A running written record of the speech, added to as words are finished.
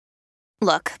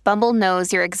Look, Bumble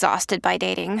knows you're exhausted by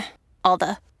dating. All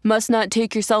the must not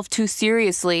take yourself too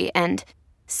seriously and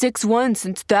 6'1"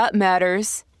 since that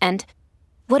matters. And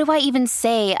what do I even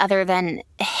say other than,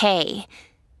 hey?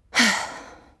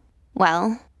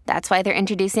 Well, that's why they're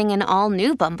introducing an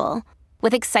all-new Bumble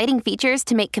with exciting features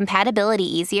to make compatibility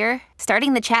easier,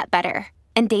 starting the chat better,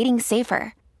 and dating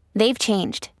safer. They've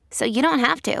changed, so you don't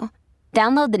have to.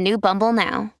 Download the new Bumble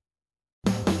now.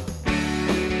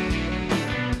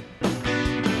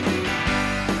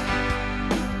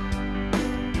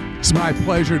 It's my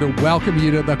pleasure to welcome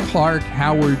you to the Clark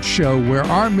Howard Show, where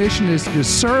our mission is to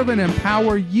serve and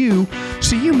empower you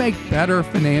so you make better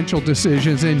financial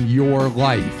decisions in your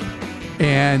life.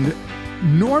 And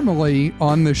normally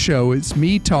on the show, it's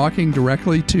me talking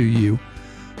directly to you,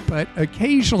 but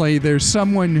occasionally there's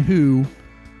someone who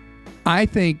I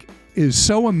think is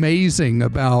so amazing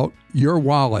about your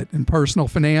wallet and personal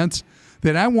finance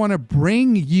that I want to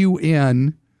bring you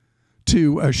in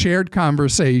to a shared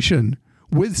conversation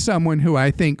with someone who I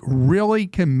think really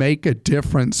can make a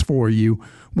difference for you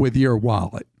with your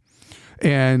wallet.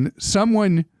 And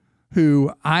someone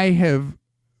who I have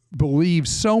believed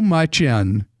so much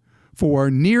in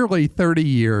for nearly 30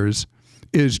 years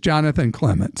is Jonathan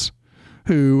Clements,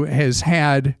 who has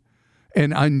had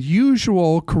an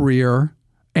unusual career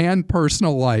and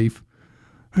personal life,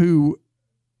 who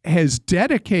has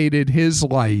dedicated his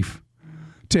life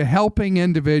to helping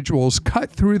individuals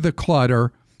cut through the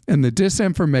clutter and the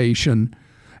disinformation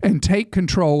and take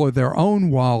control of their own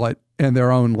wallet and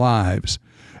their own lives.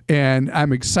 And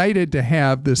I'm excited to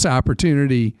have this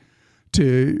opportunity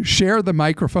to share the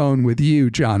microphone with you,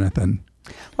 Jonathan.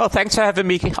 Well, thanks for having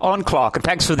me on, Clark, and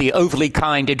thanks for the overly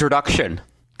kind introduction.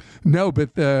 No,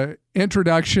 but the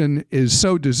introduction is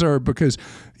so deserved because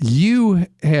you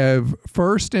have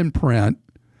first in print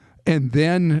and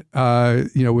then,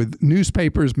 with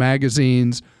newspapers,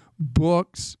 magazines,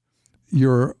 books,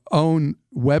 your own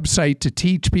website to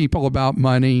teach people about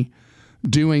money,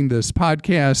 doing this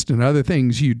podcast and other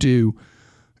things you do.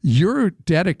 Your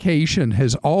dedication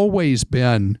has always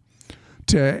been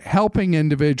to helping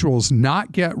individuals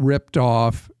not get ripped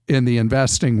off in the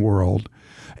investing world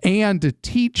and to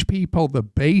teach people the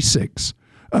basics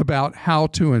about how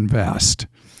to invest.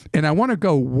 And I want to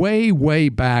go way, way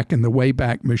back in the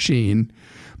Wayback Machine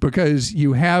because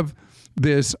you have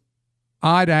this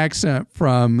odd accent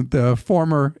from the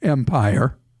former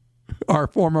empire, our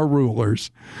former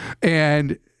rulers.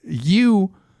 And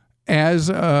you, as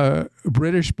a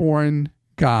British-born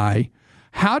guy,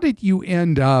 how did you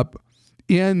end up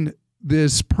in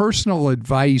this personal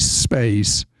advice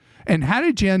space? And how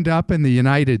did you end up in the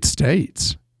United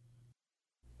States?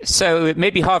 So it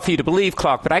may be hard for you to believe,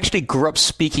 Clark, but I actually grew up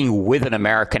speaking with an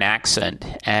American accent.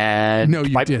 And no,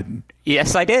 you didn't.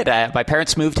 Yes, I did. My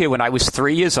parents moved here when I was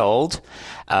 3 years old.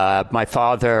 My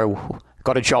father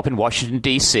got a job in Washington,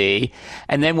 D.C.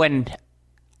 And then when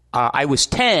I was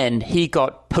 10, he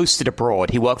got posted abroad.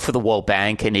 He worked for the World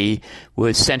Bank, and he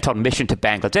was sent on mission to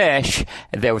Bangladesh.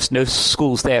 There was no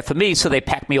schools there for me, so they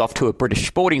packed me off to a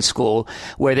British boarding school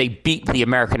where they beat the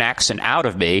American accent out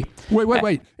of me.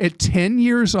 Wait. At 10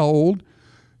 years old,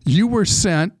 you were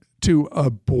sent to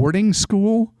a boarding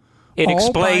school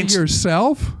by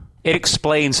yourself? It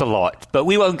explains a lot, but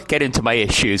we won't get into my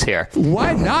issues here.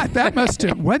 Why not?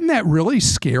 Wasn't that really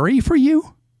scary for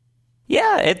you?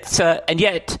 Yeah, and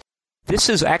yet this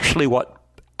is actually what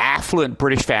affluent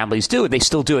British families do. They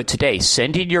still do it today.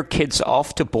 Sending your kids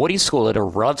off to boarding school at a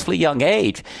relatively young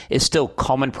age is still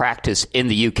common practice in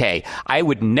the UK. I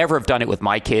would never have done it with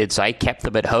my kids. I kept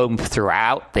them at home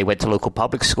throughout. They went to local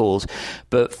public schools.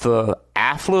 But for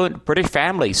affluent British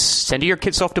families, sending your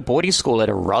kids off to boarding school at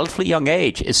a relatively young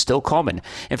age is still common.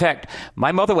 In fact,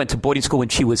 my mother went to boarding school when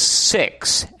she was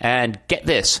 6. And get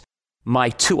this, my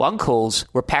 2 uncles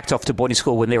were packed off to boarding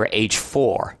school when they were age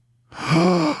 4.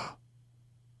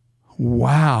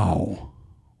 Wow.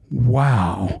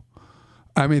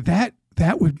 I mean, that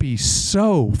would be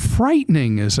so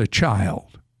frightening as a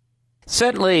child.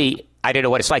 Certainly, I don't know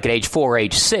what it's like at age 4 or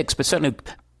age 6, but certainly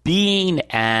being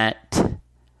at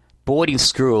boarding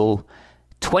school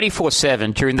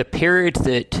 24/7 during the period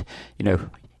that,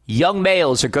 young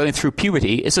males are going through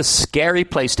puberty is a scary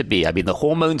place to be. I mean, the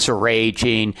hormones are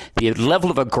raging. The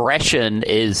level of aggression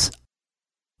is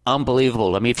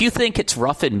unbelievable. I mean, if you think it's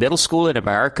rough in middle school in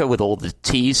America with all the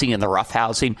teasing and the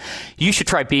roughhousing, you should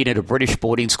try being at a British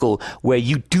boarding school where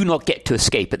you do not get to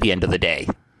escape at the end of the day.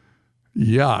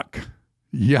 Yuck.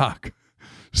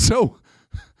 So,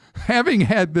 having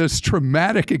had this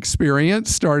traumatic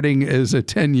experience starting as a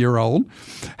 10-year-old,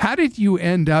 how did you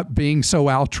end up being so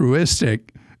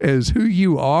altruistic as who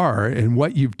you are and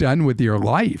what you've done with your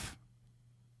life?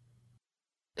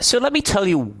 So let me tell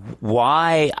you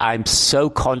why I'm so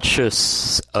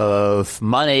conscious of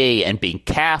money and being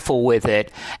careful with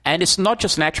it. And it's not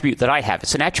just an attribute that I have.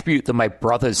 It's an attribute that my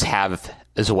brothers have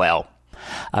as well.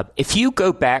 If you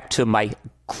go back to my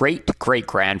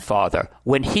great-great-grandfather,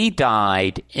 when he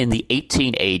died in the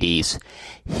 1880s,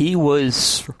 he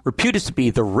was reputed to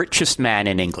be the richest man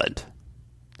in England.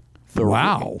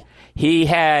 Wow. He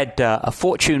had a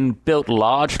fortune built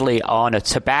largely on a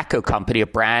tobacco company, a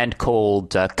brand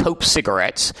called Cope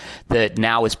Cigarettes, that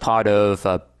now is part of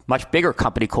a much bigger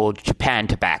company called Japan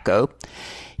Tobacco.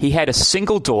 He had a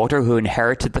single daughter who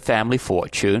inherited the family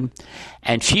fortune,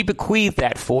 and she bequeathed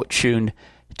that fortune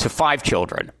to 5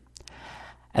 children.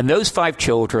 And those 5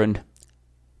 children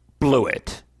blew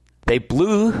it. They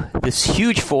blew this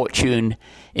huge fortune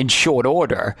in short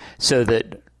order so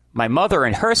that my mother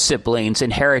and her siblings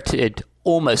inherited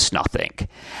almost nothing.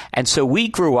 And so we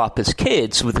grew up as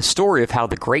kids with the story of how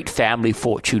the great family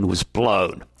fortune was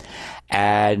blown.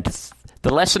 And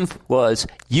the lesson was,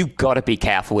 you've got to be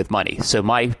careful with money. So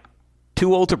my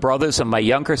 2 older brothers and my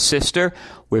younger sister,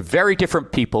 we're very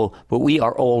different people, but we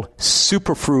are all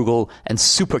super frugal and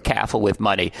super careful with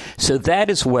money. So that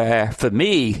is where, for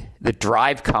me, the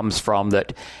drive comes from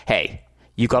that, hey,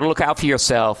 you got to look out for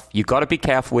yourself. You got to be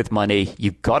careful with money.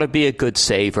 You got to be a good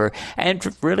saver. And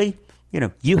really,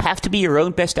 you have to be your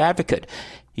own best advocate.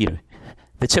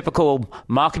 The typical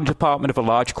marketing department of a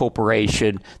large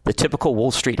corporation, the typical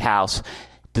Wall Street house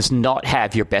does not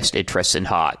have your best interests in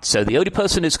heart. So the only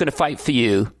person who's going to fight for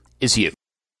you is you.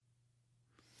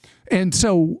 And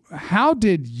so how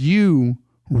did you,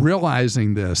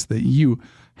 realizing this, that you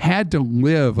had to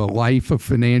live a life of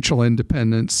financial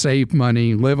independence, save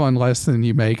money, live on less than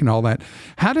you make and all that,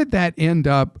 how did that end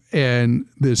up in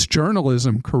this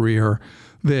journalism career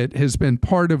that has been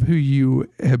part of who you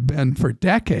have been for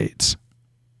decades?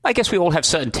 I guess we all have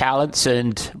certain talents,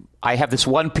 and I have this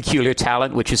one peculiar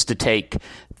talent, which is to take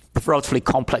the relatively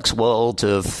complex world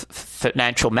of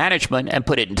financial management and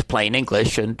put it into plain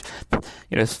English. And,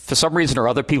 for some reason or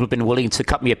other, people have been willing to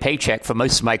cut me a paycheck for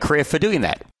most of my career for doing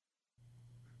that.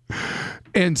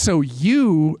 And so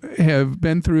you have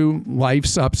been through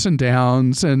life's ups and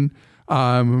downs and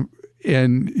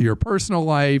in your personal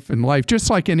life and life, just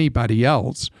like anybody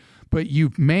else. But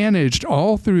you've managed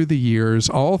all through the years,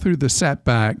 all through the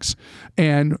setbacks.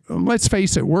 And let's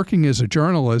face it, working as a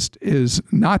journalist is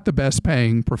not the best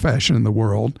paying profession in the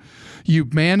world.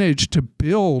 You've managed to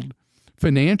build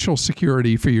financial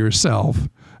security for yourself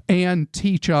and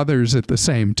teach others at the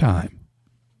same time.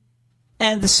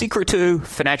 And the secret to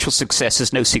financial success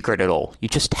is no secret at all. You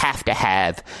just have to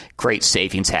have great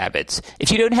savings habits.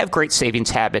 If you don't have great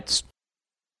savings habits,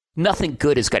 nothing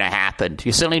good is going to happen.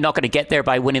 You're certainly not going to get there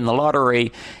by winning the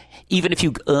lottery. Even if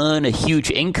you earn a huge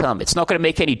income, it's not going to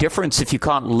make any difference if you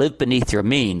can't live beneath your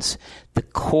means. The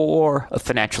core of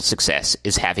financial success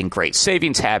is having great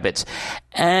savings habits.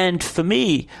 And for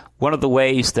me, one of the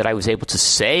ways that I was able to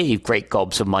save great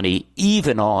gobs of money,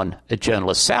 even on a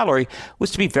journalist's salary,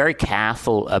 was to be very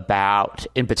careful about,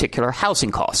 in particular,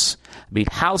 housing costs. I mean,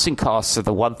 housing costs are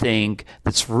the one thing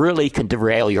that's really can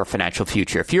derail your financial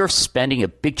future. If you're spending a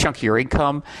big chunk of your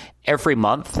income every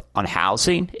month on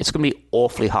housing, it's going to be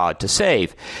awfully hard to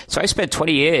save. So I spent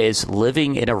 20 years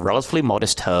living in a relatively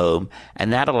modest home,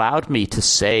 and that allowed me to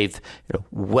save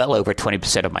well over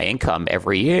 20% of my income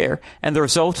every year. And the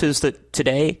result is that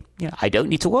today, I don't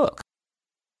need to work.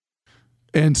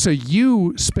 And so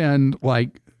you spend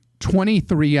like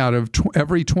 23 out of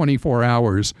every 24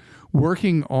 hours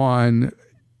working on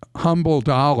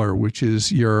HumbleDollar, which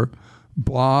is your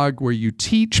blog where you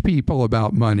teach people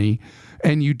about money.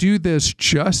 And you do this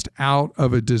just out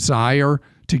of a desire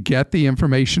to get the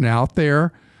information out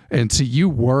there. And so you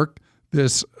work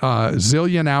this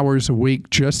zillion hours a week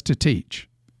just to teach.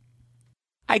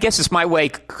 I guess it's my way,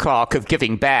 Clark, of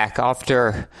giving back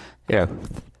after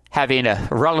having a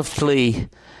relatively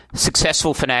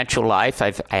successful financial life.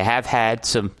 I have had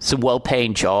some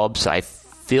well-paying jobs. I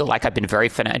feel like I've been very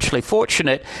financially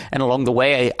fortunate. And along the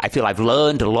way, I feel I've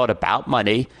learned a lot about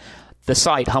money. The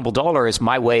site HumbleDollar is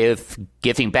my way of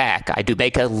giving back. I do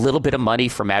make a little bit of money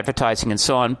from advertising and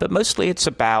so on, but mostly it's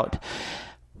about,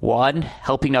 1,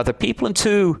 helping other people, and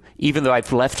 2, even though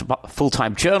I've left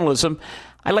full-time journalism,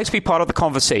 I like to be part of the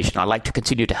conversation. I like to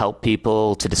continue to help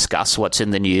people, to discuss what's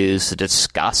in the news, to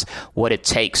discuss what it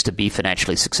takes to be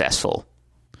financially successful.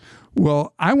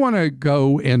 Well, I want to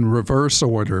go in reverse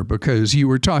order because you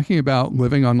were talking about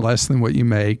living on less than what you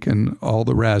make and all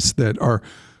the rest that are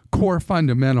core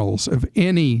fundamentals of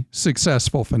any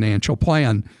successful financial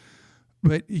plan.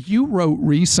 But you wrote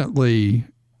recently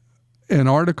an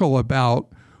article about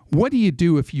what do you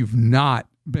do if you've not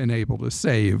been able to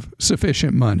save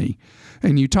sufficient money.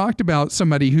 And you talked about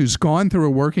somebody who's gone through a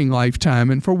working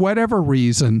lifetime and for whatever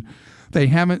reason, they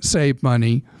haven't saved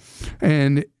money.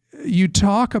 And you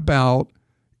talk about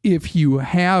if you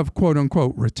have, quote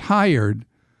unquote, retired,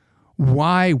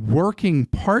 why working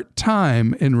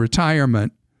part-time in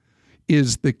retirement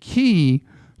is the key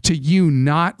to you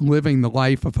not living the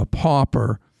life of a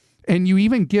pauper. And you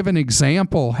even give an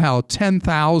example how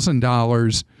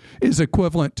 $10,000 is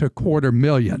equivalent to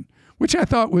 $250,000, which I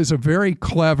thought was a very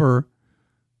clever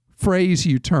phrase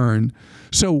you turned.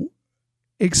 So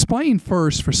explain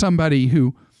first for somebody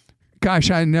who, gosh,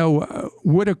 I know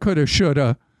woulda, coulda,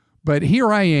 shoulda, but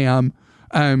here I am.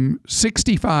 I'm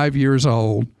 65 years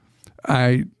old.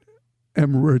 I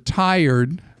am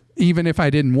retired, even if I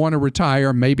didn't want to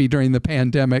retire. Maybe during the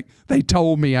pandemic, they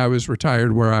told me I was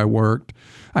retired where I worked.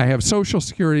 I have Social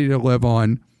Security to live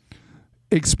on.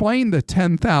 Explain the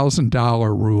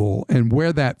 $10,000 rule and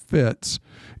where that fits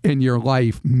in your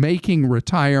life, making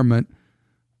retirement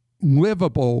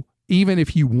livable, even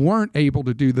if you weren't able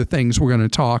to do the things we're going to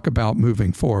talk about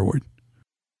moving forward.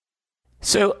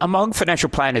 So among financial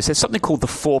planners, there's something called the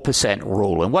 4%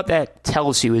 rule. And what that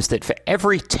tells you is that for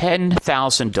every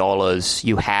 $10,000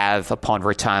 you have upon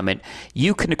retirement,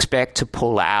 you can expect to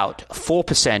pull out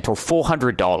 4% or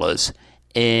 $400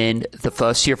 in the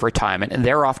first year of retirement, and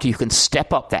thereafter you can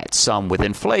step up that sum with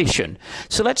inflation.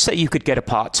 So let's say you could get a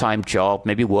part-time job,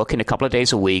 maybe working a couple of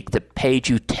days a week, that paid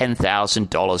you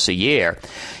 $10,000 a year.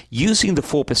 Using the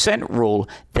 4% rule,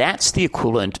 that's the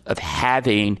equivalent of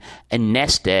having a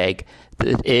nest egg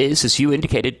that is, as you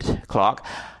indicated, Clark,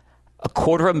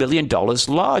 $250,000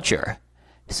 larger.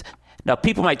 Now,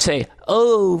 people might say,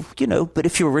 oh, but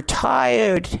if you're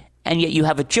retired and yet you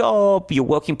have a job, you're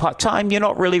working part-time, you're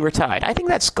not really retired. I think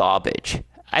that's garbage.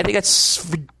 I think that's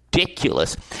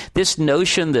ridiculous. This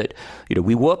notion that,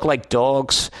 we work like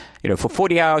dogs, for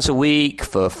 40 hours a week,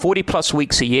 for 40 plus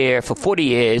weeks a year, for 40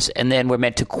 years, and then we're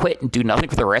meant to quit and do nothing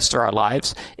for the rest of our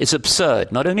lives is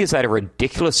absurd. Not only is that a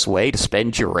ridiculous way to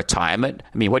spend your retirement,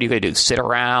 I mean, what are you going to do? Sit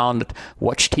around,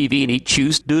 watch TV, and eat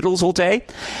cheese noodles all day?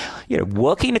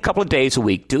 Working a couple of days a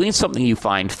week, doing something you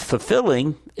find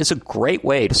fulfilling is a great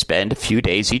way to spend a few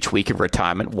days each week in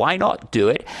retirement. Why not do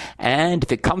it? And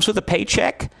if it comes with a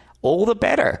paycheck, all the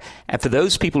better. And for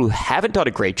those people who haven't done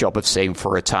a great job of saving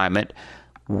for retirement,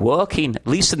 working, at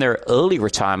least in their early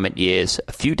retirement years,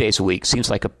 a few days a week seems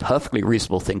like a perfectly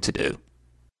reasonable thing to do.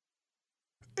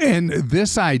 And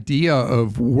this idea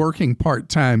of working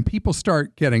part-time, people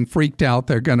start getting freaked out.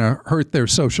 They're going to hurt their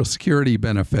Social Security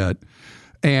benefit.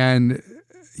 And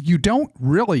you don't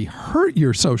really hurt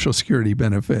your Social Security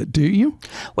benefit, do you?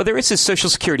 Well, there is this Social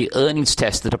Security earnings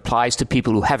test that applies to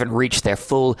people who haven't reached their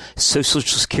full Social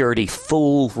Security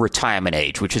full retirement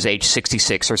age, which is age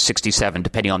 66 or 67,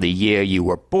 depending on the year you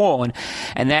were born.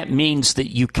 And that means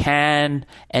that you can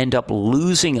end up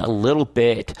losing a little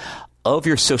bit of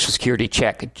your Social Security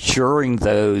check during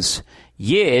those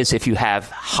years if you have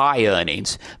high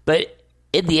earnings. But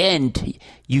in the end,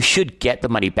 you should get the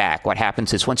money back. What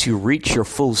happens is once you reach your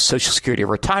full Social Security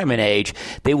retirement age,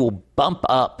 they will bump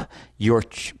up your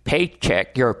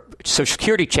paycheck, your Social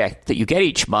Security check that you get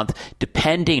each month,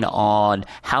 depending on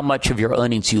how much of your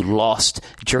earnings you lost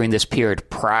during this period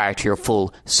prior to your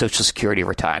full Social Security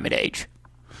retirement age.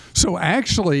 So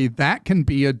actually, that can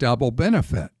be a double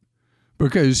benefit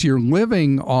because you're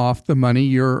living off the money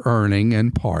you're earning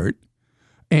in part,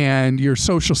 and your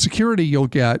Social Security you'll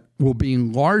get will be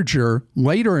larger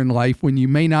later in life when you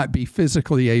may not be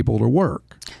physically able to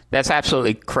work. That's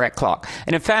absolutely correct, Clark.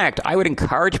 And in fact, I would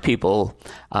encourage people,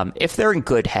 if they're in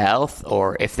good health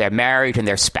or if they're married and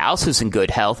their spouse is in good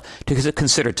health, to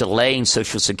consider delaying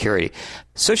Social Security.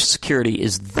 Social Security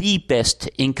is the best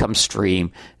income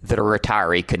stream that a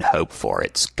retiree can hope for.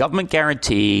 It's government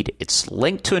guaranteed. It's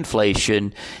linked to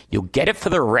inflation. You'll get it for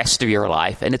the rest of your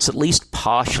life, and it's at least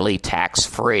partially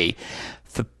tax-free.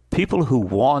 For people who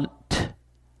want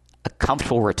a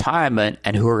comfortable retirement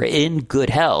and who are in good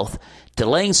health,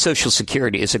 delaying Social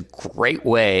Security is a great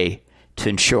way to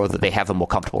ensure that they have a more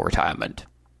comfortable retirement.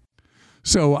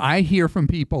 So I hear from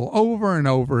people over and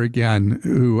over again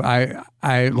who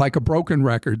I like a broken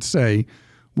record say,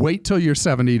 wait till you're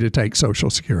 70 to take Social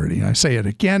Security. I say it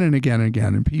again and again and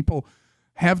again. And people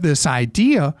have this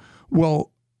idea,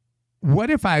 well,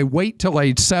 what if I wait till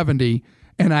age 70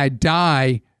 and I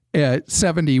die at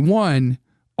 71?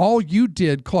 All you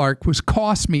did, Clark, was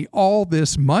cost me all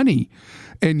this money.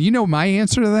 And you know my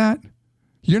answer to that?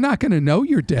 You're not going to know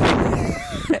you're dead.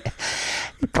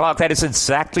 Clark, that is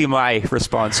exactly my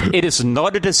response. It is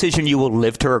not a decision you will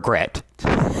live to regret.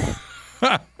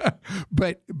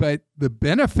 But the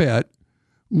benefit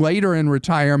later in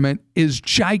retirement is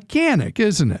gigantic,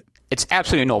 isn't it? It's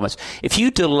absolutely enormous. If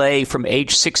you delay from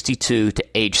age 62 to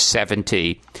age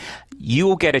 70, you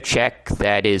will get a check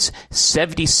that is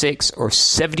 76 or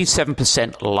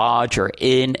 77% larger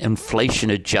in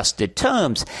inflation-adjusted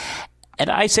terms. And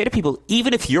I say to people,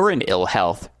 even if you're in ill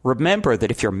health, remember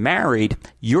that if you're married,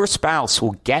 your spouse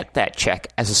will get that check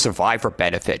as a survivor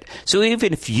benefit. So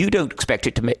even if you don't expect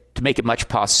it to make it much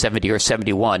past 70 or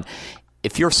 71,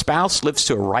 if your spouse lives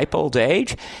to a ripe old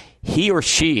age, he or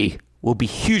she will be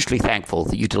hugely thankful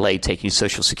that you delayed taking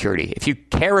Social Security. If you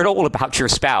care at all about your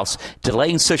spouse,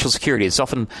 delaying Social Security is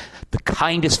often the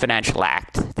kindest financial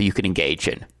act that you can engage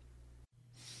in.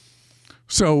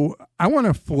 So I want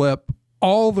to flip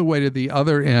all the way to the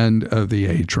other end of the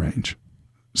age range.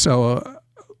 So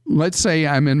let's say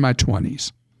I'm in my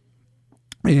 20s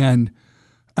and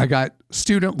I got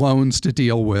student loans to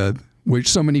deal with, which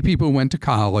so many people went to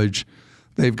college.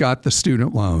 They've got the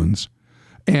student loans.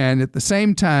 And at the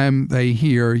same time, they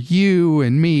hear you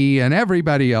and me and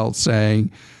everybody else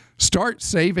saying, start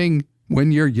saving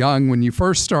when you're young, when you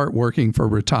first start working for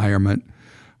retirement.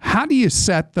 How do you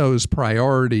set those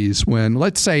priorities when,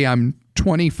 let's say I'm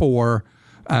 24,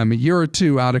 I'm a year or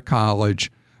two out of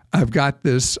college, I've got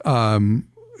this,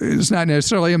 it's not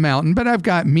necessarily a mountain, but I've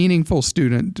got meaningful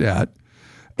student debt.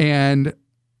 And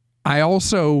I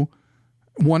also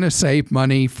want to save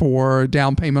money for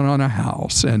down payment on a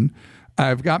house. And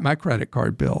I've got my credit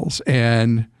card bills,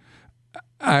 and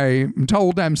I'm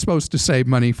told I'm supposed to save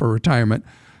money for retirement.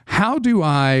 How do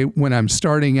I, when I'm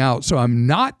starting out, so I'm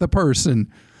not the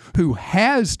person who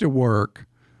has to work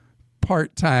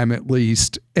part-time at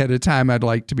least at a time I'd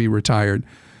like to be retired,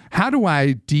 how do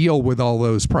I deal with all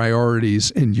those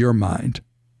priorities in your mind?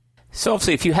 So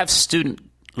obviously, if you have student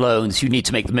loans, you need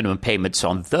to make the minimum payments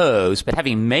on those. But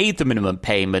having made the minimum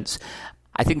payments,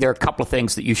 I think there are a couple of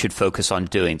things that you should focus on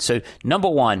doing. So number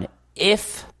one,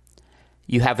 if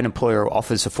you have an employer who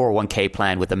offers a 401k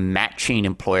plan with a matching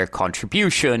employer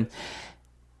contribution,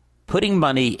 putting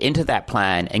money into that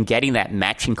plan and getting that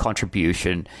matching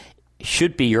contribution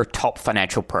should be your top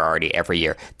financial priority every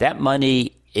year. That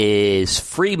money is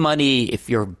free money. If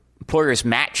your employer is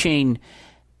matching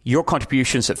your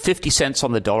contributions at 50 cents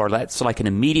on the dollar, that's like an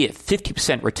immediate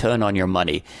 50% return on your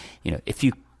money. You know, if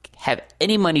you have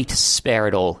any money to spare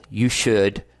at all, you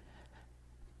should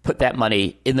put that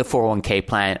money in the 401k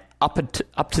plan up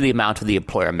to the amount of the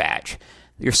employer match.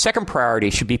 Your second priority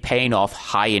should be paying off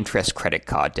high interest credit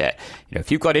card debt. You know,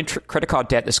 if you've got credit card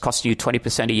debt that's costing you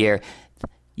 20% a year,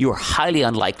 you are highly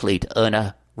unlikely to earn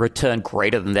a return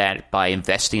greater than that by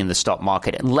investing in the stock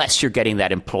market unless you're getting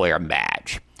that employer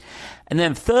match. And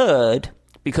then third,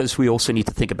 because we also need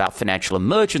to think about financial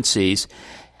emergencies,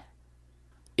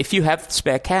 if you have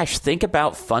spare cash, think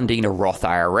about funding a Roth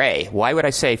IRA. Why would I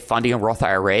say funding a Roth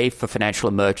IRA for financial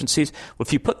emergencies? Well,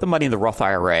 if you put the money in the Roth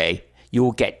IRA, you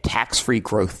will get tax-free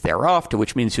growth thereafter,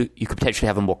 which means you could potentially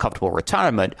have a more comfortable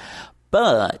retirement.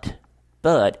 But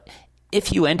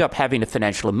if you end up having a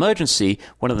financial emergency,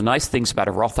 one of the nice things about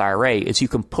a Roth IRA is you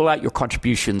can pull out your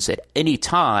contributions at any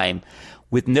time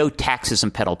with no taxes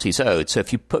and penalties owed. So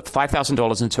if you put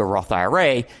 $5,000 into a Roth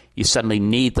IRA, you suddenly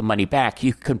need the money back.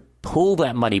 You can pull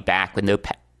that money back with no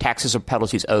taxes or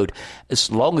penalties owed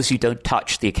as long as you don't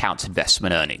touch the account's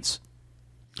investment earnings.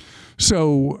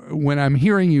 So when I'm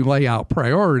hearing you lay out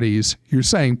priorities, you're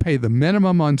saying pay the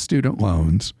minimum on student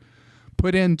loans,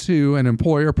 put into an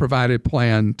employer-provided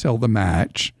plan till the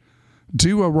match,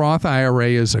 do a Roth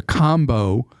IRA as a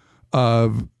combo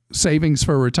of savings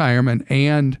for retirement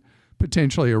and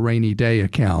potentially a rainy day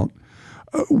account.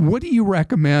 What do you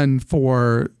recommend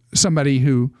for somebody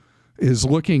who is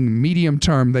looking medium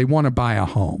term? They want to buy a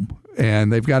home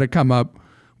and they've got to come up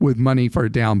with money for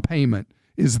a down payment.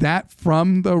 Is that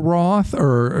from the Roth,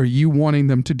 or are you wanting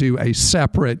them to do a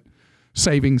separate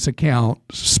savings account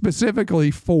specifically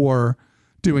for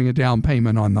doing a down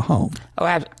payment on the home?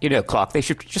 Oh, Clark, they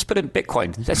should just put in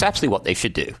Bitcoin. That's absolutely what they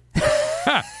should do.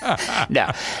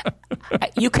 Now,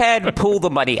 you can pull the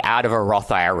money out of a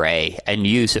Roth IRA and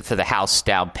use it for the house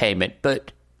down payment,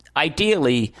 but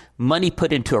ideally, money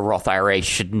put into a Roth IRA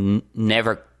should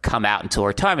never come out until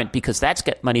retirement, because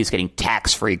money is getting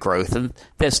tax-free growth, and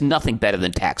there's nothing better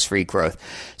than tax-free growth.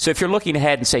 So if you're looking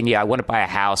ahead and saying, I want to buy a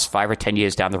house 5 or 10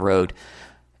 years down the road,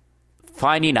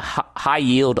 finding a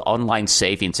high-yield online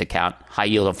savings account, high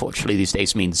yield unfortunately these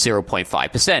days means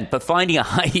 0.5%, but finding a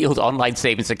high-yield online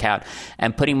savings account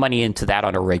and putting money into that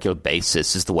on a regular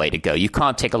basis is the way to go. You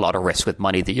can't take a lot of risk with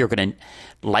money that you're going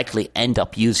to likely end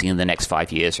up using in the next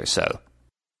 5 years or so.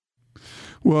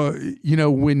 Well,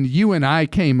 when you and I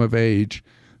came of age,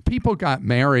 people got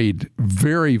married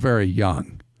very, very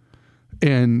young.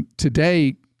 And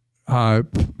today,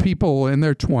 people in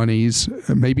their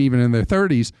 20s, maybe even in their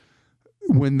 30s,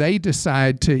 when they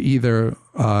decide to either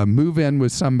move in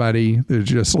with somebody they're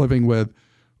just living with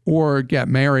or get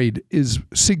married is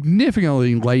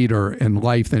significantly later in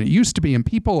life than it used to be. And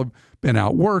people have been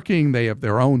out working. They have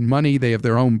their own money. They have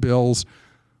their own bills.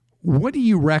 What do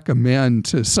you recommend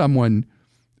to someone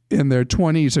in their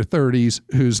 20s or 30s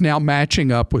who's now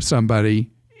matching up with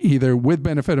somebody, either with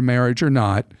benefit of marriage or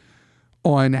not,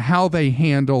 on how they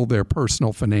handle their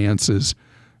personal finances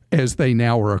as they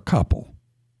now are a couple?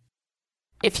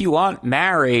 If you aren't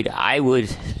married, I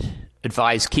would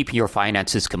advise keeping your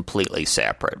finances completely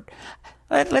separate.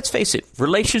 Let's face it,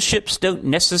 relationships don't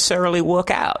necessarily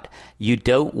work out. You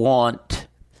don't want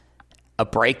a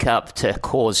breakup to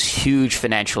cause huge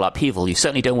financial upheaval. You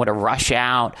certainly don't want to rush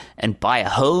out and buy a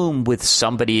home with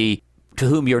somebody to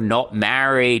whom you're not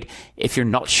married if you're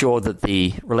not sure that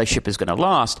the relationship is going to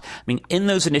last. I mean, in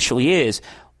those initial years,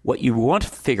 what you want to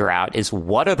figure out is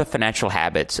what are the financial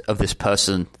habits of this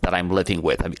person that I'm living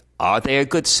with? I mean, are they a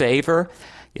good saver?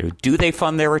 Do they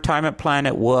fund their retirement plan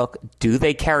at work? Do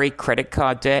they carry credit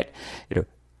card debt?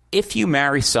 If you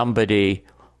marry somebody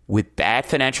with bad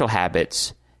financial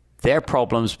habits, their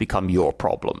problems become your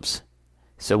problems.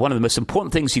 So one of the most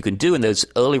important things you can do in those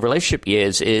early relationship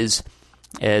years is,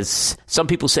 as some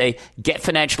people say, get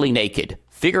financially naked.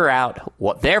 Figure out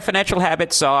what their financial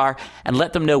habits are and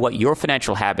let them know what your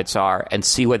financial habits are and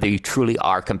see whether you truly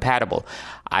are compatible.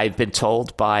 I've been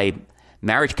told by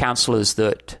marriage counselors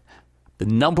that the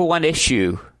number one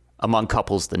issue among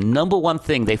couples, the number one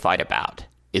thing they fight about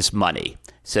is money.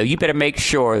 So you better make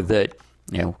sure that,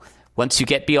 once you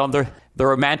get beyond the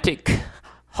romantic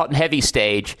hot and heavy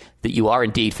stage, that you are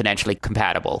indeed financially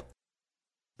compatible.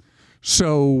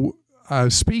 So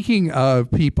speaking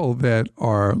of people that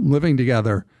are living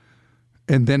together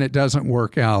and then it doesn't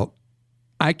work out,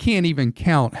 I can't even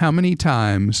count how many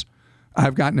times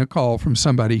I've gotten a call from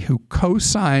somebody who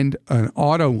co-signed an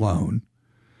auto loan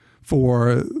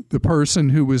for the person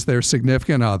who was their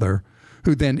significant other,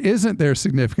 who then isn't their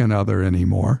significant other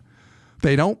anymore.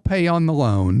 They don't pay on the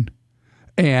loan,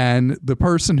 and the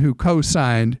person who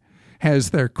co-signed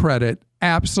has their credit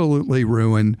absolutely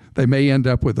ruined. They may end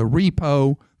up with a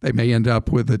repo. They may end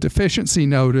up with a deficiency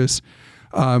notice.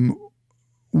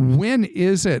 When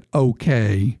is it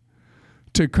okay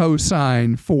to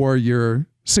co-sign for your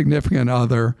significant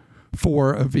other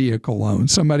for a vehicle loan,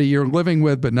 somebody you're living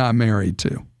with but not married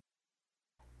to?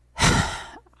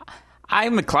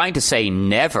 I'm inclined to say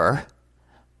never,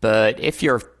 but if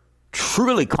you're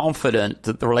truly confident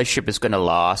that the relationship is going to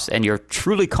last and you're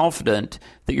truly confident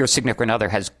that your significant other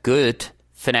has good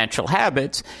financial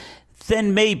habits,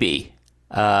 then maybe.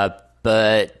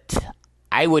 But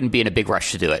I wouldn't be in a big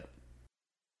rush to do it.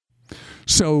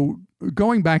 So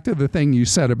going back to the thing you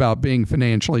said about being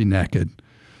financially naked,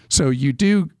 so you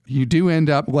do end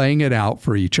up laying it out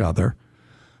for each other,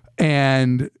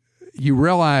 and you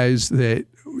realize that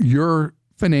your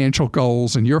financial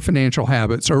goals and your financial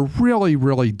habits are really,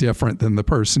 really different than the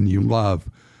person you love.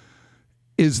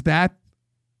 Is that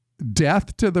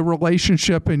death to the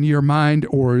relationship in your mind,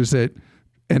 or is it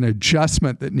an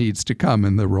adjustment that needs to come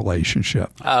in the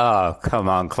relationship? Oh, come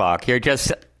on, Clark. You're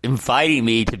just inviting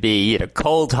me to be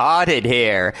cold-hearted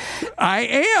here.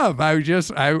 I am.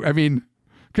 I mean,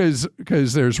 because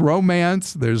there's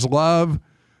romance, there's love,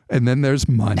 and then there's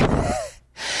money.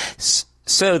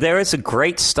 So there is a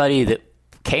great study that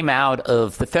came out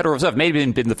of the Federal Reserve, maybe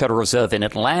even been the Federal Reserve in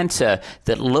Atlanta,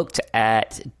 that looked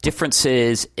at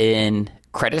differences in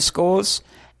credit scores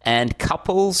and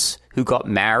couples who got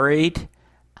married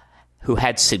who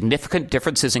had significant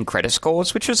differences in credit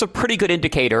scores, which was a pretty good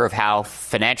indicator of how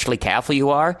financially careful you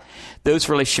are. Those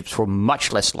relationships were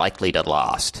much less likely to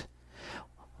last.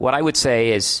 What I would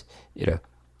say is,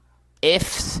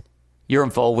 if you're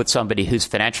involved with somebody whose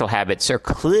financial habits are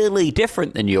clearly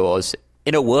different than yours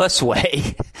in a worse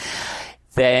way,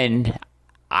 then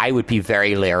I would be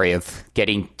very leery of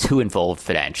getting too involved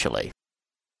financially.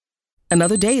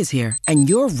 Another day is here, and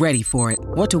you're ready for it.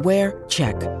 What to wear?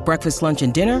 Check. Breakfast, lunch,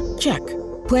 and dinner? Check.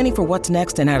 Planning for what's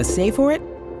next and how to save for it?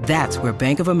 That's where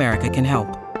Bank of America can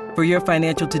help. For your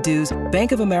financial to-dos,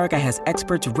 Bank of America has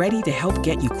experts ready to help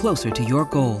get you closer to your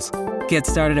goals. Get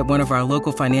started at one of our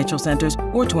local financial centers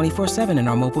or 24/7 in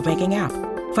our mobile banking app.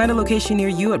 Find a location near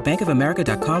you at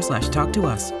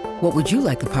bankofamerica.com/talktous. What would you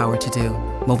like the power to do?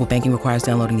 Mobile banking requires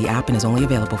downloading the app and is only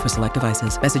available for select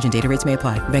devices. Message and data rates may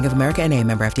apply. Bank of America NA,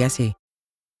 member FDIC.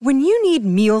 When you need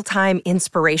mealtime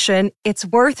inspiration, it's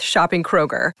worth shopping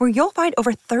Kroger, where you'll find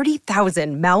over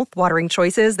 30,000 mouth-watering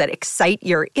choices that excite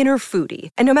your inner foodie.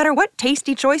 And no matter what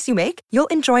tasty choice you make, you'll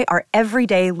enjoy our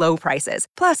everyday low prices,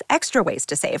 plus extra ways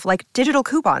to save, like digital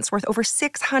coupons worth over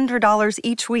 $600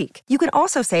 each week. You can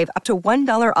also save up to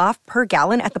 $1 off per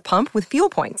gallon at the pump with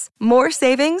fuel points. More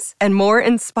savings and more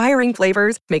inspiring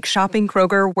flavors make shopping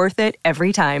Kroger worth it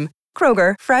every time.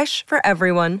 Kroger, fresh for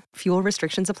everyone. Fuel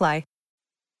restrictions apply.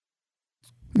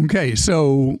 Okay,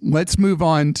 so let's move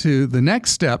on to the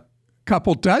next step.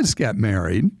 Couple does get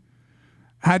married.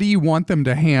 How do you want them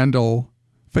to handle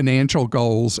financial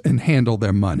goals and handle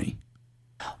their money?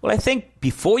 Well, I think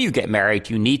before you get married,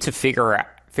 you need to figure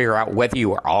out whether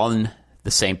you are on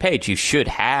the same page. You should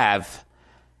have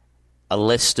a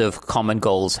list of common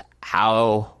goals.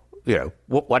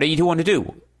 What do you want to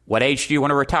do? What age do you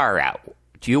want to retire at?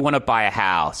 Do you want to buy a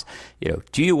house?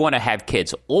 Do you want to have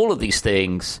kids? All of these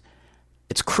things.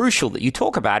 It's crucial that you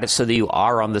talk about it so that you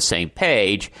are on the same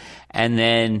page, and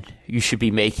then you should be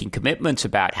making commitments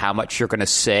about how much you're going to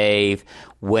save,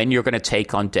 when you're going to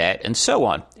take on debt, and so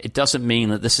on. It doesn't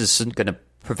mean that this isn't going to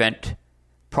prevent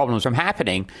problems from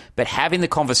happening, but having the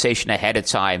conversation ahead of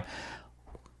time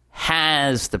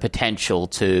has the potential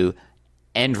to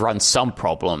end run some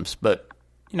problems. But,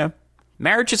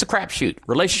 marriage is a crapshoot.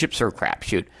 Relationships are a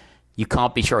crapshoot. You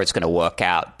can't be sure it's going to work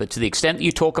out. But to the extent that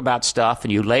you talk about stuff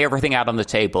and you lay everything out on the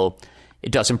table,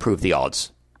 it does improve the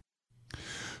odds.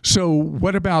 So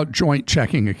what about joint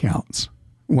checking accounts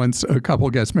once a couple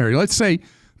gets married? Let's say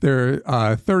they're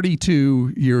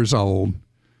 32 years old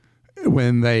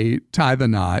when they tie the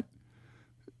knot.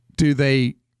 Do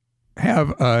they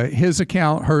have his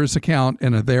account, hers account,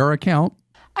 and a their account?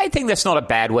 I think that's not a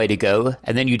bad way to go.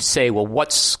 And then you'd say, well,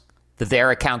 what's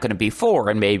their account going to be for?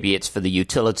 And maybe it's for the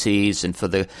utilities and for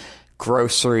the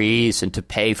groceries and to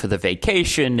pay for the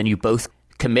vacation. And you both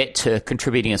commit to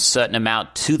contributing a certain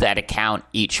amount to that account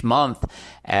each month.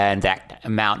 And that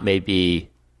amount may be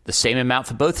the same amount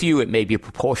for both of you. It may be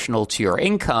proportional to your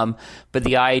income. But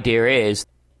the idea is,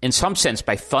 in some sense,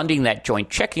 by funding that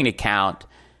joint checking account,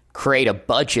 create a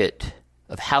budget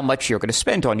of how much you're going to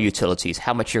spend on utilities,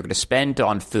 how much you're going to spend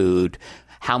on food,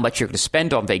 how much you're going to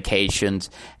spend on vacations.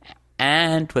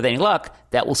 And with any luck,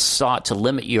 that will start to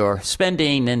limit your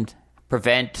spending and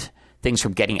prevent things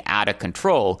from getting out of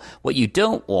control. What you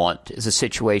don't want is a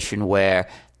situation where,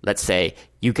 let's say,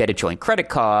 you get a joint credit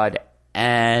card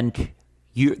and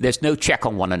there's no check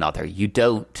on one another. You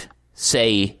don't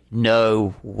say,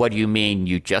 no, what do you mean?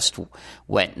 You just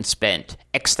went and spent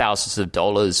X thousands of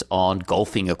dollars on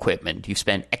golfing equipment. You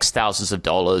spent X thousands of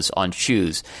dollars on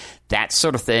shoes. That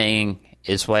sort of thing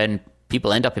is when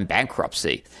people end up in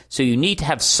bankruptcy. So you need to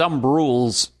have some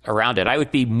rules around it. I would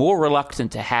be more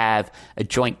reluctant to have a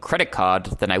joint credit card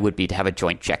than I would be to have a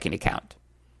joint checking account.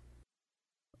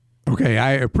 Okay,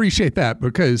 I appreciate that,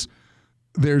 because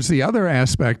there's the other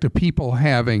aspect of people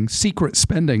having secret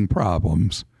spending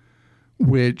problems,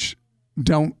 which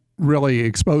don't really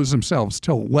expose themselves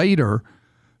till later.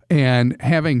 And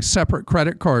having separate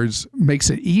credit cards makes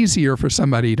it easier for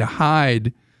somebody to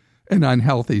hide an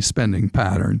unhealthy spending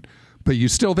pattern. But you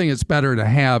still think it's better to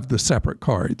have the separate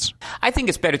cards? I think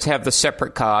it's better to have the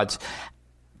separate cards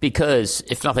because,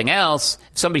 if nothing else,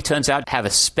 if somebody turns out to have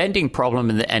a spending problem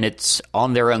and it's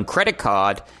on their own credit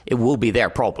card, it will be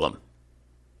their problem.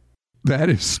 That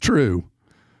is true.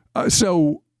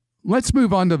 So let's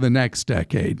move on to the next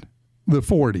decade, the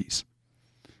 40s.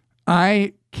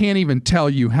 I can't even tell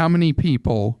you how many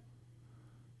people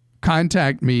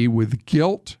contact me with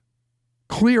guilt,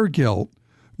 clear guilt,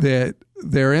 that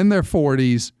they're in their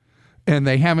 40s and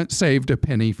they haven't saved a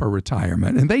penny for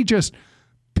retirement. And they just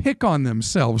pick on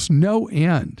themselves no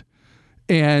end.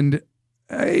 And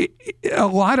a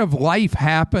lot of life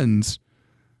happens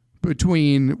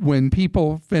between when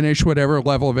people finish whatever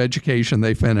level of education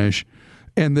they finish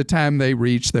and the time they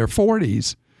reach their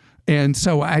 40s. And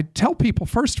so I tell people,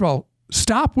 first of all,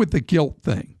 stop with the guilt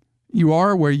thing. You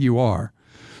are where you are.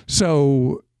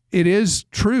 So it is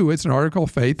true. It's an article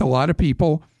of faith. A lot of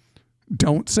people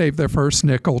don't save their first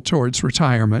nickel towards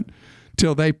retirement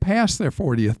till they pass their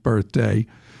 40th birthday.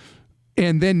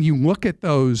 And then you look at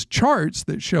those charts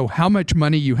that show how much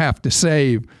money you have to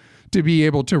save to be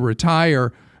able to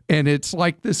retire. And it's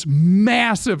like this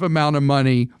massive amount of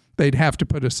money they'd have to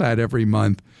put aside every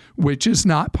month, which is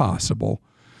not possible.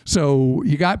 So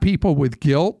you got people with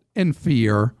guilt and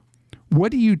fear.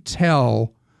 What do you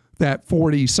tell that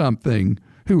 40-something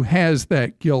who has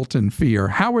that guilt and fear?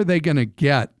 How are they going to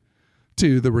get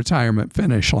to the retirement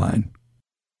finish line?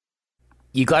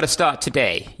 you got to start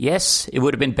today. Yes, it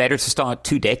would have been better to start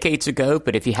 2 decades ago,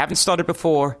 but if you haven't started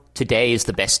before, today is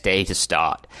the best day to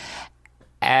start.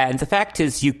 And the fact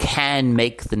is, you can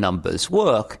make the numbers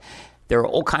work. There are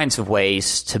all kinds of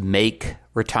ways to make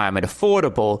retirement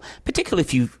affordable, particularly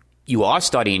if you are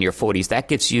starting in your 40s. That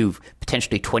gives you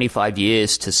potentially 25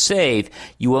 years to save.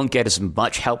 You won't get as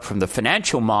much help from the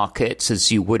financial markets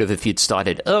as you would have if you'd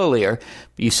started earlier,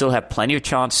 but you still have plenty of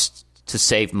chance to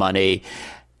save money.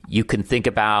 You can think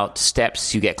about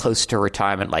steps you get closer to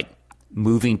retirement, like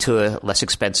moving to a less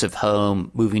expensive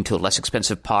home, moving to a less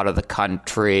expensive part of the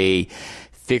country,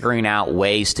 figuring out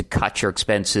ways to cut your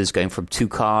expenses, going from 2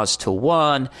 cars to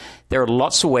 1. There are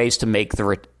lots of ways to make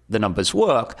the numbers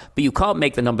work, but you can't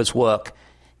make the numbers work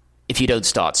if you don't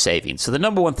start saving. So the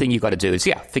number one thing you got to do is,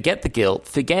 forget the guilt,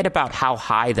 forget about how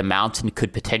high the mountain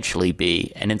could potentially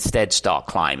be, and instead start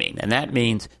climbing. And that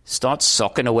means start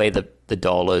socking away the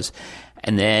dollars,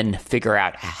 and then figure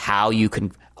out how you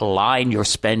can align your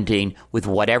spending with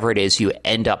whatever it is you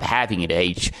end up having at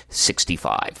age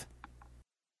 65.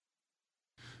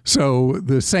 So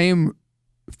the same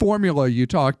formula you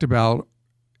talked about,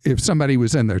 if somebody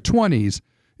was in their 20s,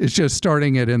 is just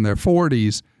starting it in their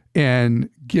 40s and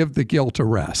give the guilt a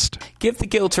rest. Give the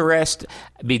guilt a rest.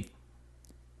 I mean,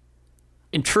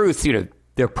 in truth,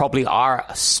 there probably are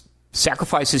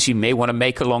sacrifices you may want to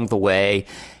make along the way.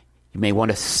 You may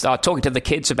want to start talking to the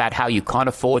kids about how you can't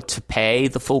afford to pay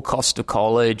the full cost of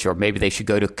college, or maybe they should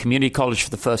go to community college for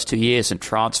the first 2 years and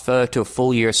transfer to a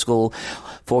 4-year school.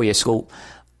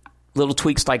 Little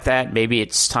tweaks like that. Maybe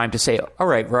it's time to say, all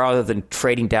right, rather than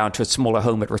trading down to a smaller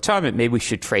home at retirement, maybe we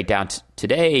should trade down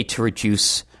today to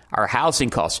reduce our housing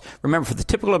costs. Remember, for the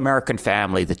typical American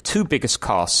family, the 2 biggest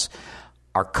costs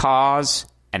are cars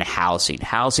and housing.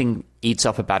 Housing eats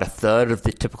up about 1/3 of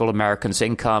the typical American's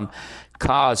income.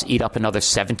 Cars eat up another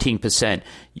 17%.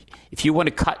 If you want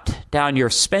to cut down your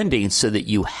spending so that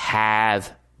you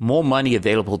have more money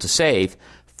available to save,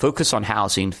 focus on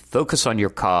housing, focus on your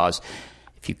cars.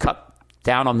 If you cut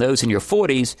down on those in your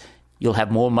 40s, you'll have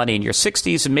more money in your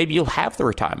 60s, and maybe you'll have the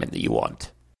retirement that you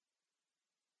want.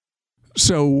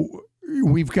 So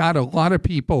we've got a lot of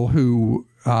people who,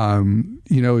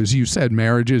 as you said,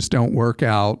 marriages don't work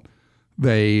out.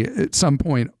 They, at some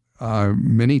point,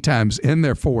 many times in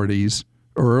their 40s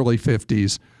or early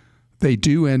 50s, they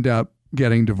do end up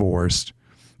getting divorced.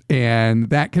 And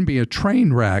that can be a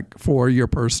train wreck for your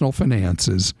personal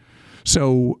finances.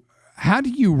 So how do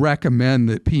you recommend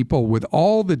that people with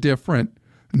all the different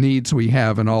needs we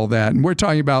have and all that, and we're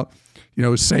talking about,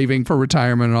 saving for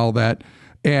retirement and all that,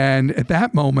 and at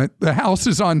that moment, the house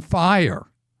is on fire.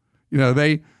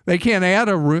 They can't add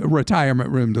a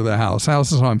retirement room to the house.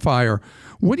 House is on fire.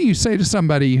 What do you say to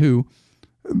somebody who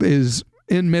is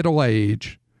in middle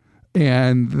age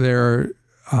and their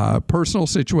personal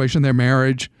situation, their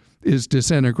marriage is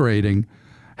disintegrating?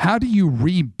 How do you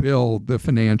rebuild the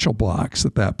financial blocks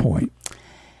at that point?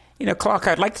 Clark,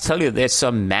 I'd like to tell you there's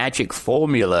some magic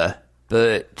formula,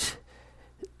 but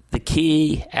the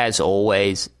key, as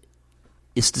always,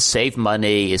 is to save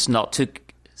money, is not to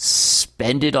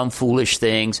spend it on foolish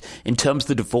things. In terms of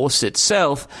the divorce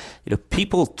itself,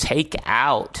 people take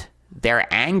out their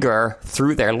anger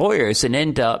through their lawyers and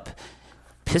end up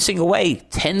pissing away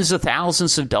tens of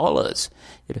thousands of dollars.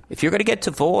 If you're going to get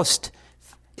divorced,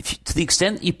 to the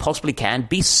extent that you possibly can,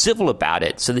 be civil about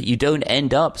it so that you don't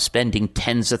end up spending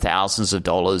tens of thousands of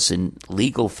dollars in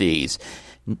legal fees.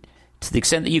 To the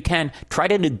extent that you can, try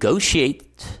to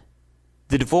negotiate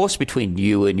the divorce between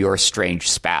you and your estranged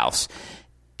spouse.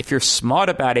 If you're smart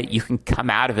about it, you can come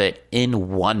out of it in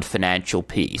one financial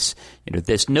piece.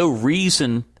 There's no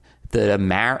reason that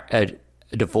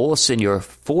a divorce in your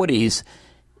 40s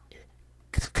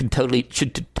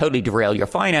should totally derail your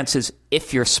finances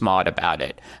if you're smart about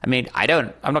it. I mean, I'm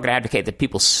not going to advocate that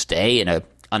people stay in an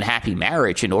unhappy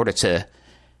marriage in order to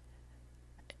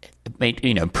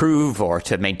improve or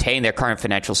to maintain their current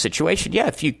financial situation. Yeah,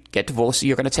 if you get divorced,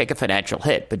 you're going to take a financial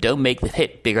hit, but don't make the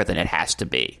hit bigger than it has to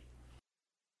be.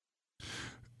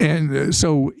 And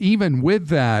so even with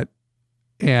that,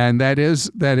 and that is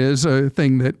a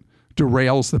thing that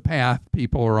derails the path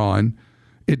people are on,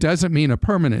 it doesn't mean a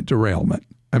permanent derailment.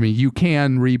 I mean, you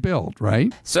can rebuild,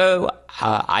 right? So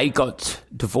I got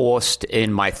divorced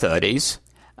in my 30s,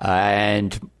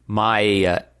 and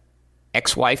my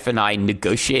ex-wife and I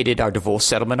negotiated our divorce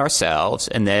settlement ourselves,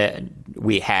 and then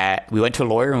we went to a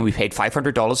lawyer and we paid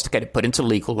 $500 to get it put into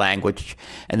legal language,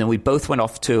 and then we both went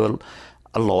off to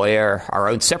a lawyer, our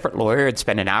own separate lawyer, and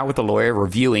spent an hour with the lawyer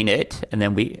reviewing it, and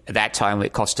then at that time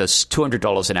it cost us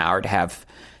 $200 an hour to have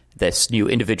this new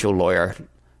individual lawyer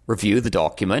review the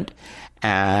document.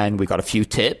 and we got a few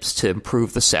tips to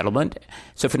improve the settlement.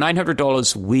 So for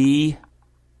 $900, we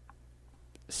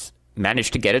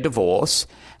managed to get a divorce,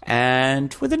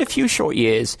 and within a few short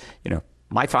years,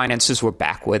 my finances were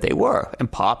back where they were, in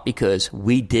part because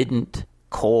we didn't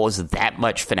cause that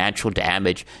much financial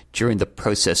damage during the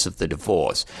process of the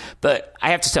divorce. But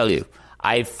I have to tell you,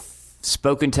 I've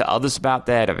spoken to others about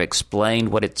that. I've explained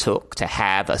what it took to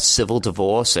have a civil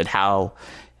divorce and how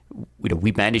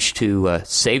we managed to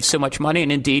save so much money.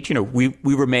 And indeed, we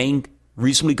remain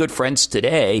reasonably good friends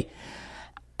today,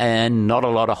 and not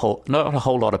a whole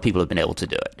lot of people have been able to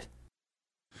do it.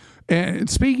 And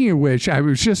speaking of which, I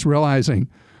was just realizing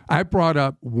I brought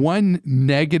up one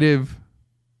negative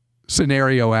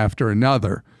scenario after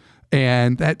another,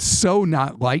 and that's so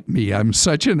not like me. I'm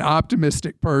such an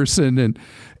optimistic person,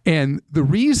 and the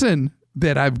reason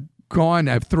that I've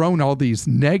thrown all these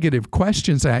negative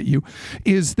questions at you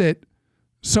is that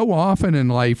so often in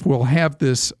life we'll have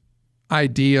this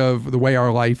idea of the way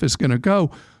our life is going to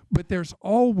go, but there's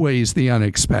always the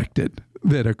unexpected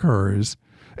that occurs,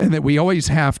 and that we always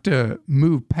have to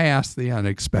move past the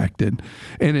unexpected.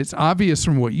 And it's obvious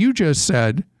from what you just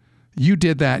said, you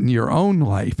did that in your own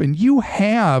life, and you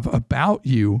have about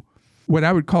you what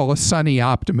I would call a sunny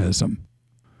optimism.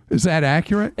 Is that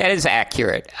accurate? That is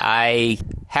accurate. I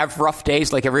have rough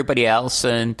days like everybody else,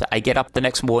 and I get up the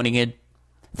next morning and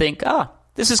think,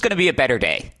 this is going to be a better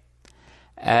day.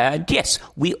 Yes,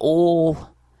 we all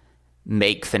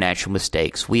make financial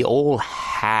mistakes. We all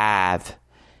have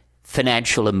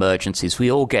financial emergencies.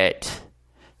 We all get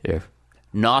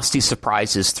nasty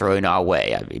surprises thrown our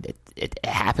way. I mean, it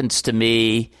happens to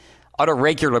me on a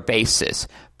regular basis.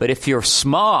 But if you're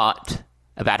smart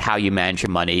about how you manage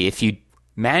your money, if you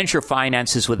manage your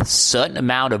finances with a certain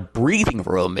amount of breathing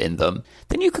room in them,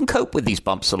 then you can cope with these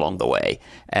bumps along the way.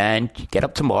 And you get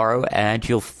up tomorrow and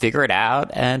you'll figure it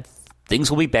out, and things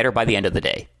will be better by the end of the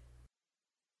day.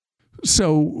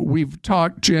 So we've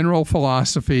talked general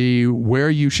philosophy, where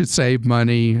you should save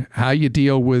money, how you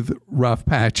deal with rough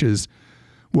patches.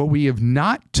 What we have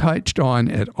not touched on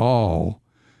at all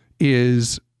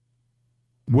is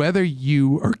whether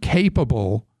you are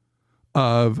capable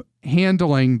of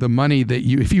handling the money that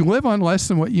if you live on less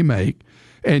than what you make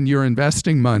and you're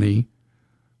investing money,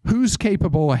 who's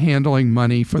capable of handling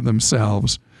money for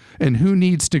themselves, and who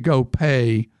needs to go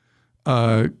pay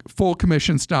a full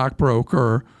commission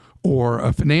stockbroker or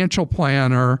a financial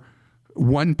planner,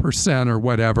 1% or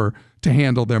whatever, to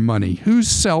handle their money? Who's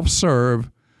self-serve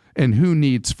and who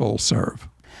needs full serve?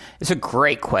 It's a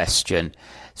great question.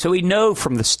 So we know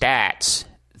from the stats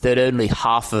that only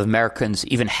half of Americans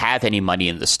even have any money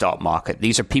in the stock market.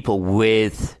 These are people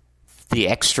with the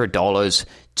extra dollars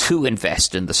to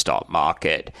invest in the stock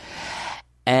market.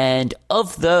 And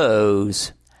of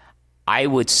those, I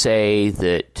would say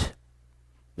that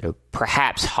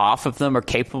perhaps half of them are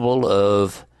capable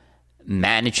of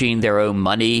managing their own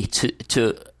money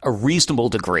to a reasonable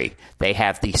degree. They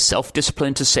have the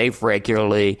self-discipline to save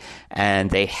regularly, and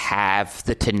they have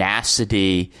the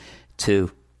tenacity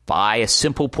to buy a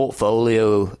simple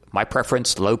portfolio, my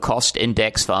preference, low-cost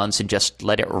index funds, and just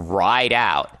let it ride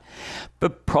out.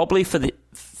 But probably for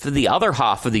the other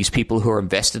half of these people who are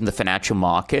invested in the financial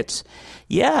markets,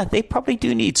 yeah, they probably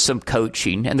do need some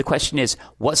coaching. And the question is,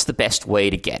 what's the best way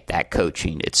to get that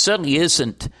coaching? It certainly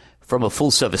isn't from a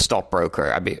full-service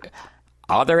stockbroker. I mean,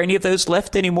 are there any of those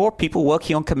left anymore? People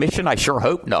working on commission? I sure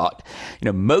hope not.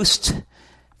 most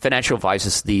financial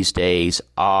advisors these days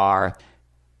are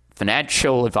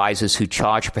financial advisors who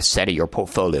charge a percent of your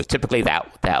portfolio, typically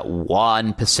that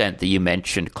 1% that you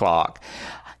mentioned, Clark.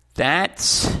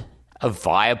 That's a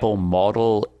viable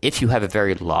model if you have a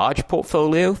very large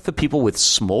portfolio. For people with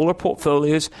smaller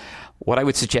portfolios, what I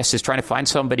would suggest is trying to find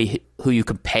somebody who you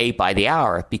can pay by the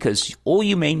hour, because all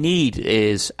you may need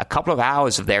is a couple of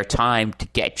hours of their time to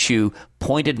get you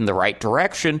pointed in the right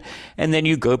direction, and then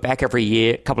you go back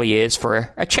every couple of years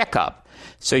for a checkup.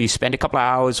 So you spend a couple of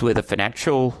hours with a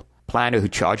financial planner who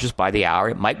charges by the hour.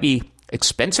 It might be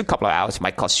expensive couple of hours. It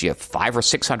might cost you $500 or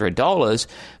 $600,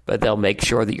 but they'll make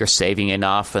sure that you're saving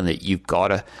enough and that you've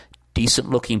got a decent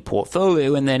looking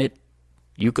portfolio, and then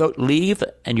you leave,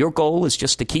 and your goal is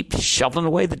just to keep shoveling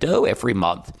away the dough every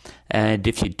month. And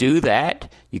if you do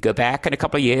that, you go back in a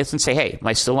couple of years and say, hey, am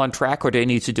I still on track, or do I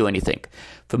need to do anything?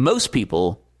 For most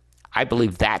people, I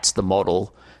believe that's the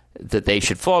model that they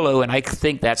should follow, and I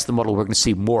think that's the model we're going to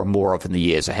see more and more of in the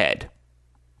years ahead.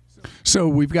 So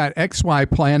we've got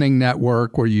XY Planning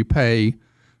Network, where you pay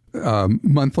a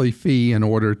monthly fee in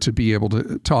order to be able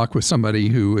to talk with somebody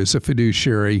who is a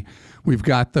fiduciary. We've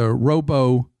got the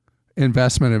robo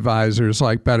investment advisors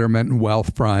like Betterment and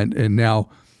Wealthfront, and now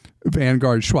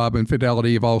Vanguard, Schwab, and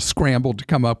Fidelity have all scrambled to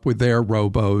come up with their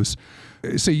robos.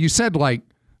 So you said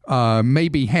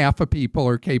maybe half of people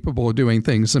are capable of doing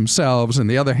things themselves and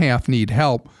the other half need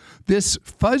help. This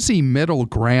fuzzy middle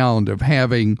ground of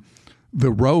having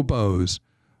the robos,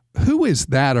 who is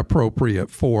that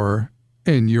appropriate for,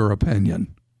 in your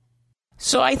opinion?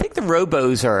 So I think the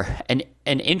robos are an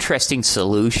interesting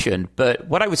solution. But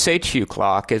what I would say to you,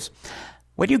 Clark, is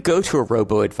when you go to a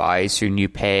robo-advisor and you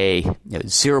pay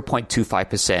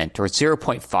 0.25% or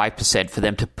 0.5% for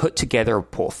them to put together a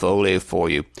portfolio for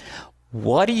you,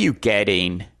 what are you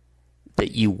getting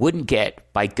that you wouldn't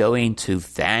get by going to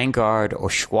Vanguard or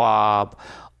Schwab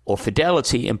or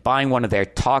Fidelity and buying one of their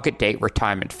target date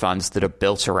retirement funds that are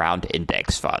built around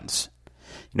index funds?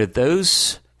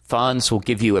 Those funds will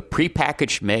give you a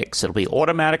prepackaged mix. It'll be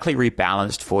automatically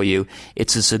rebalanced for you.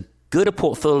 It's as good a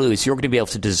portfolio as you're going to be able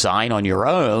to design on your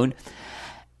own.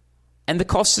 And the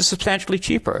cost is substantially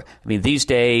cheaper. I mean, these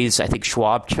days, I think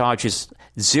Schwab charges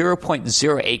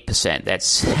 0.08%.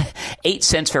 That's 8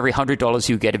 cents for every $100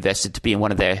 you get invested to be in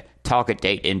one of their target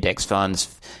date index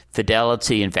funds.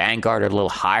 Fidelity and Vanguard are a little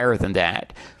higher than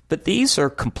that. But these are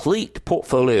complete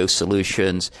portfolio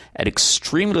solutions at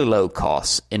extremely low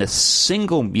costs in a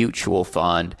single mutual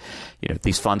fund.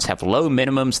 These funds have low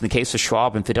minimums. In the case of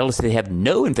Schwab and Fidelity, they have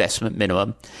no investment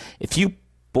minimum. If you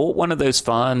bought one of those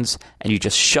funds and you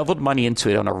just shoveled money into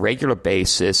it on a regular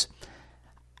basis,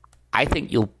 I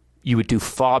think you would do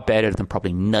far better than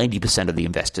probably 90% of the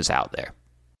investors out there.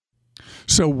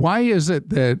 So why is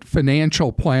it that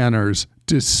financial planners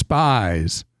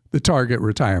despise the target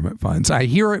retirement funds? I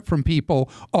hear it from people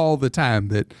all the time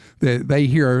that they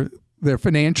hear their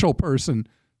financial person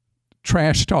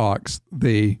trash talks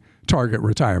the target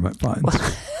retirement funds.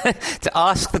 To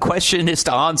ask the question is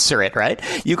to answer it, right?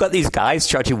 You've got these guys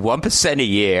charging 1% a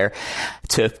year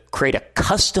to create a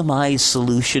customized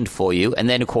solution for you. And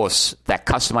then, of course, that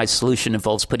customized solution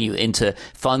involves putting you into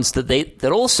funds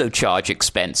that also charge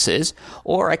expenses.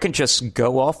 Or I can just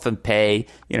go off and pay,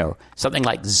 something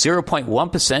like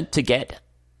 0.1% to get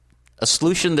a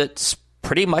solution that's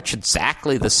pretty much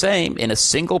exactly the same in a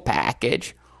single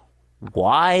package.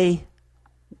 Why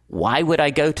would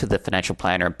I go to the financial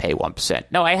planner and pay 1%?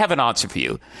 No, I have an answer for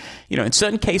you. In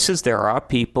certain cases, there are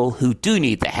people who do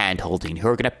need the hand-holding, who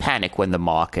are going to panic when the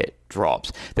market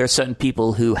drops. There are certain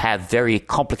people who have very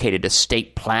complicated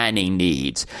estate planning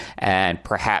needs, and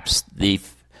perhaps the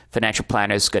financial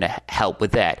planner is going to help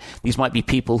with that. These might be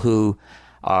people who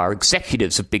are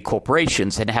executives of big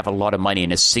corporations and have a lot of money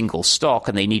in a single stock,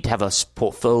 and they need to have a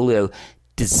portfolio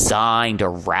designed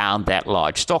around that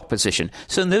large stock position.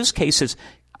 So in those cases,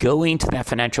 going to that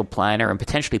financial planner and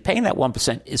potentially paying that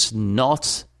 1% is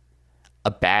not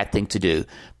a bad thing to do.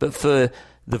 But for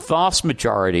the vast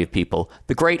majority of people,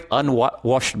 the great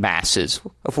unwashed masses,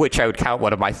 of which I would count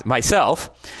one of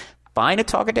myself, buying a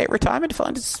target date retirement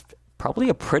fund is probably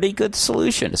a pretty good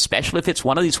solution, especially if it's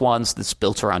one of these ones that's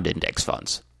built around index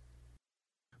funds.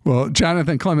 Well,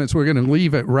 Jonathan Clements, we're going to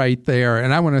leave it right there.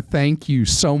 And I want to thank you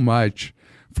so much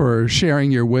for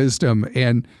sharing your wisdom.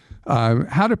 And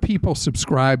how do people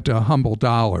subscribe to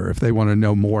HumbleDollar if they want to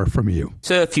know more from you?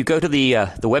 So if you go to the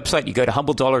website, you go to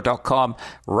HumbleDollar.com,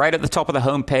 right at the top of the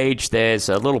homepage, there's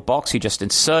a little box. You just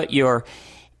insert your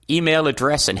email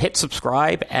address and hit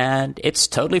subscribe, and it's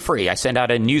totally free. I send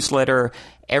out a newsletter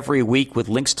every week with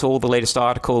links to all the latest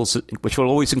articles, which will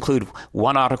always include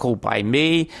one article by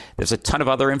me. There's a ton of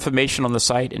other information on the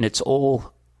site, and it's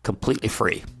all completely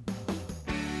free.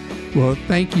 Well,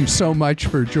 thank you so much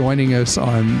for joining us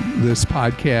on this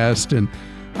podcast, and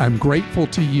I'm grateful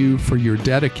to you for your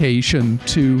dedication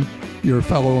to your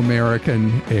fellow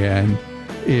American, and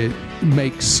it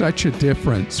makes such a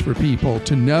difference for people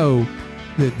to know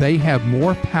that they have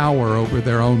more power over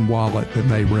their own wallet than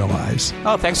they realize.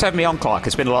 Oh, thanks for having me on, Clark.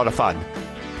 It's been a lot of fun.